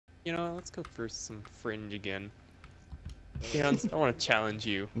You know, let's go for some fringe again. Hans, I want to challenge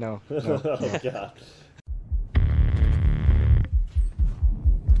you. No, Oh no, no. god.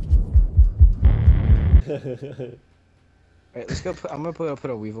 Alright, let's go. I'm gonna put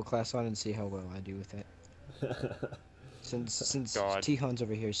a Weevil class on and see how well I do with it. Since God. T-Hans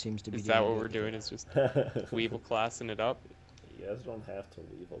over here seems to be Is that doing what good we're with doing? it. Is just Weevil classing it up? You guys don't have to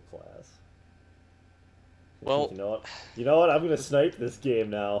Weevil class. Well, you know what? You know what? I'm gonna snipe this game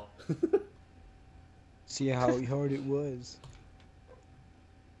now. See how hard it was.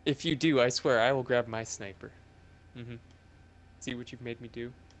 if you do, I swear I will grab my sniper. See what you've made me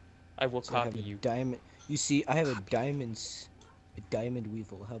do? I will So I have copy a you. diamond. You see, I have a diamond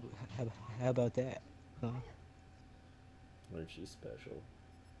Weevil. How about that? Huh? Aren't you special?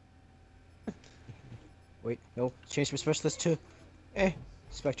 Wait, no. Change from specialist to,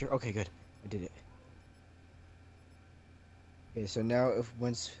 Spectre. Okay, good. I did it. Okay, so now if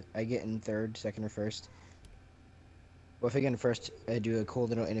once I get in third, second, or first. Well, if I get in first, I do a cool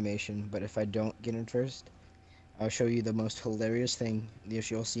little animation. But if I don't get in first, I'll show you the most hilarious thing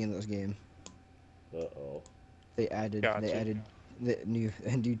you'll see in this game. Uh-oh. They added Gotcha. the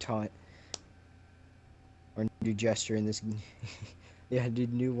new taunt or new gesture in this. Yeah,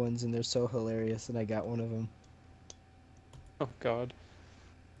 did new ones and they're so hilarious, and I got one of them. Oh God.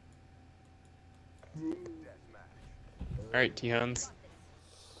 Alright, T-Hans.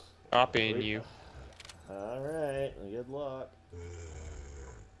 Copying you. Alright, good luck.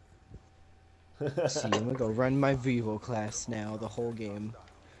 See, I'm gonna go run my Weevil class now, the whole game.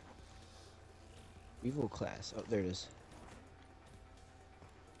 Weevil class. Oh, there it is.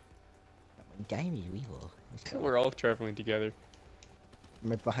 Gamey Weevil. We're all traveling together. I'm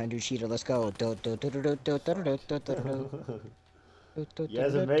right behind you, Cheetah. Let's go. You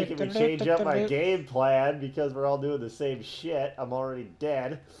guys are making me change up my game plan because we're all doing the same shit. I'm already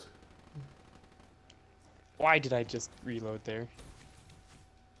dead. Why did I just reload there?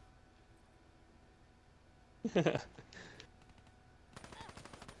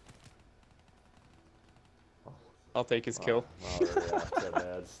 I'll take his kill. I'm already off to a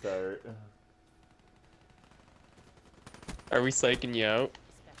bad start. Are we psyching you out?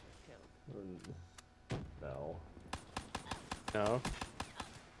 No. No.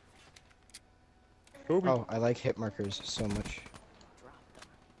 Oh, I like hit markers so much.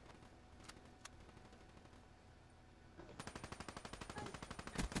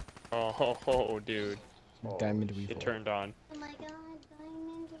 Oh, dude. Diamond Weevil. It turned on. Oh my god,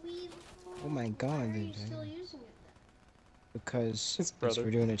 Diamond Weevil. Oh my god, Why are dude. you still using it Because His brother.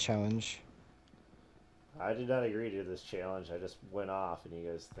 we're doing a challenge. I did not agree to this challenge. I just went off and you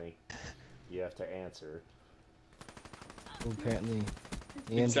guys think you have to answer. Well, apparently,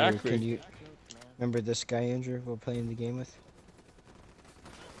 Andrew, Exactly. can you remember this guy, Andrew, we're playing the game with?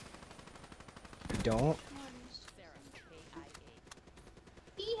 You don't?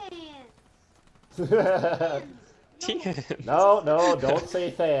 then? T-Hans. No, no, don't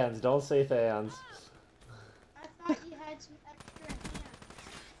say fans. Don't say fans. I thought you had some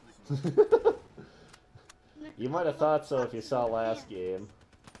extra hands. You might have thought so if you saw last game.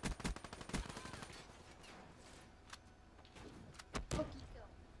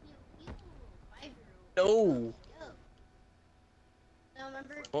 No. Now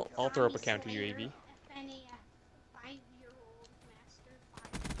remember, Well, I'll throw up a Zombie counter Slayer, UAV. FNAF, 5-year-old master,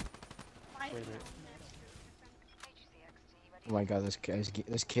 Wait a minute. Oh my god,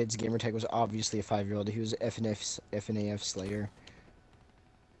 this kid's gamer tag was obviously a 5-year-old. He was FNAF Slayer.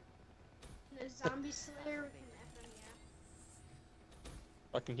 The Zombie Slayer with an FNAF.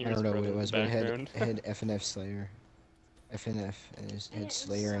 Fucking I hear don't his know what brother it in the was, but background. it had FNF Slayer. FNF, and it had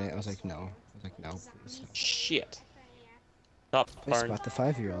Slayer in it. I was like, no. I was like, no, please. Shit. Stop, Please Barn. spot the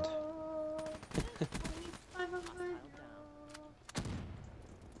 5-year-old.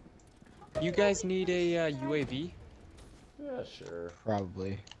 You guys need a UAV? Yeah, sure.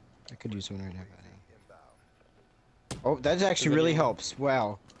 Probably. I could use one right now. Oh, that actually really helps.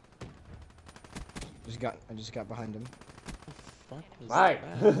 Wow. I just got behind him. What was Bye.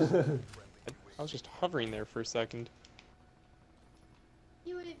 that? I was just hovering there for a second.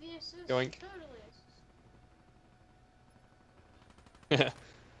 UAV assist. Yoink. Totally assist.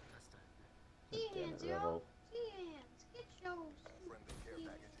 T-hands, yo. Revo. T-hands. Get yours.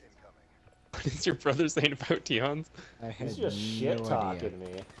 What is your brother saying about T-Hans? I had He's just shit talking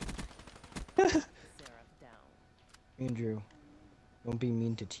me. Andrew, don't be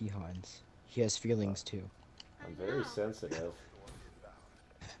mean to T-Hans. He has feelings too. I'm very sensitive.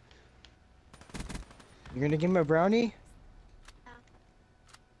 You're gonna give him a brownie?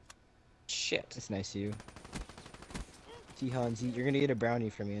 Shit. That's nice of you. T-Hans, you're gonna get a brownie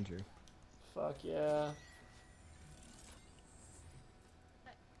from Andrew. Fuck yeah.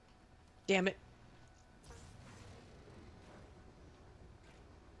 Damn it.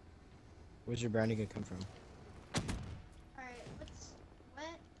 Where's your brownie gonna come from? Alright, what's wet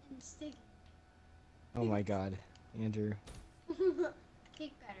and sticky? Oh my god. Andrew.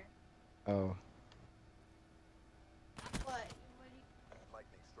 Cake better. Oh. What?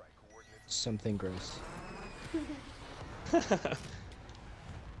 Something gross.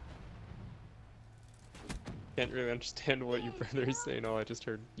 Can't really understand what your brother is saying. All I just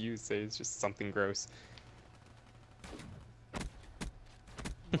heard you say is just something gross.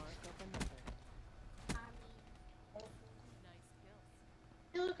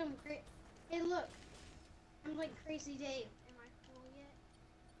 Hey, look, I'm great. Hey, look. I'm like Crazy Dave. Am I cool yet?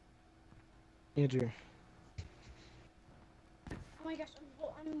 Andrew. Oh my gosh,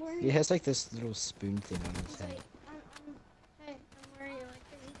 I'm wearing. He has like this little spoon thing on his He's head. like, hey, I'm wearing it like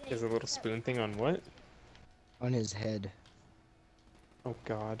Crazy Dave. There's a little spoon thing on what? On his head. Oh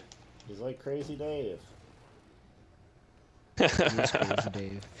god. He's like Crazy Dave. He is Crazy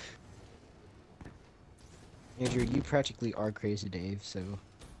Dave. Andrew, you practically are Crazy Dave, so... You're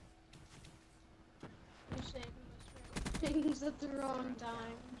saying the most things at the wrong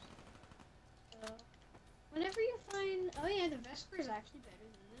times. So, whenever you find, oh yeah, the Vesper is actually better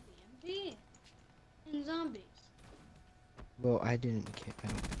than the BMG and zombies. Well, I didn't care. I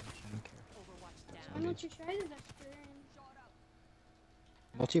don't care. Why don't you try the Vesper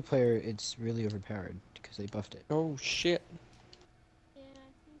and Multiplayer, it's really overpowered because they buffed it. Oh shit. yeah, I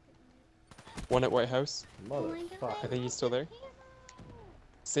think it might. One at White House. Oh my Motherfucker. God. I think he's still there.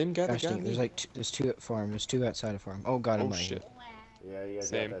 Same guy that Gosh got dang, me. there's two at farm. There's two outside of farm. Oh god, I'm Oh lying. shit. Yeah, you guys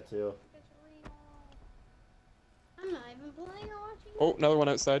Same. got that too. I'm not even playing or watching. Oh, another one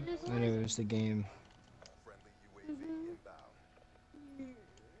outside. There's I know there's the game.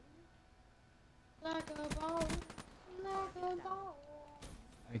 like a ball, like a ball.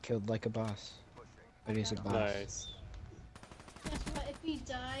 I killed like a boss. But he's a boss. Nice. Guess what? If he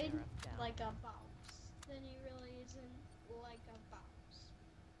died like a boss, then he really isn't like a boss.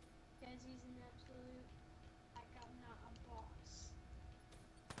 Because he's an absolute, like I'm not a boss.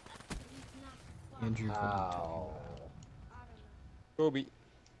 But he's not a boss. Andrew, what are you talking Ow. about? I don't know. Kobe. 'Cause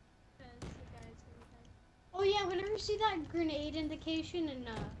the guy's gonna die. Oh yeah, whenever you see that grenade indication in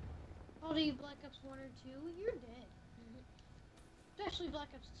Call of Duty Black Ops 1 or 2, you're dead. Especially Black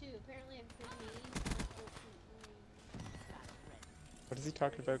Ops 2. Apparently, have grenades. What is he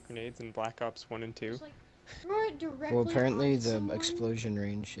talking about? Grenades in Black Ops 1 and 2? Just like throw it directly. Well, apparently on the someone. explosion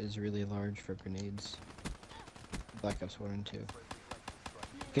range is really large for grenades. Black Ops 1 and 2. You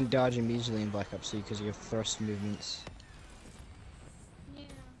can dodge them easily in Black Ops 2 because of your thrust movements. Yeah,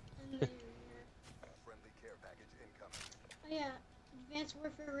 and then oh yeah, Advanced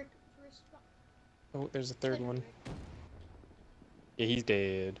Warfare response. Oh, there's a third one. Yeah, he's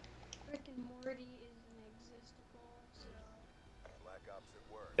dead. Rick and Morty is inexistable, so.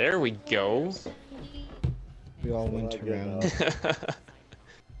 There we go. 70. We all went Not good around. enough.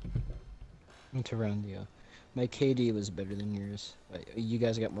 Went around, yeah. My KD was better than yours. You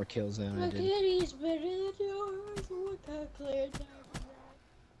guys got more kills than I My did. kitty's better than yours. What that clear time.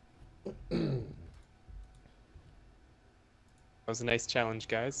 That was a nice challenge,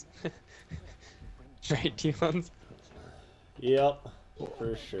 guys. Right, T-Lons? Yep, for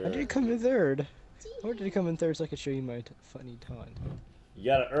How sure. did it come in third? Or did it come in third so I could show you my funny taunt? You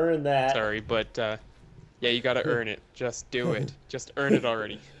gotta earn that. Sorry, but yeah, you gotta earn it. Just do it. Just earn it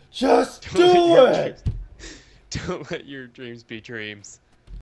already. Just Don't let do your it! dreams- Don't let your dreams be dreams.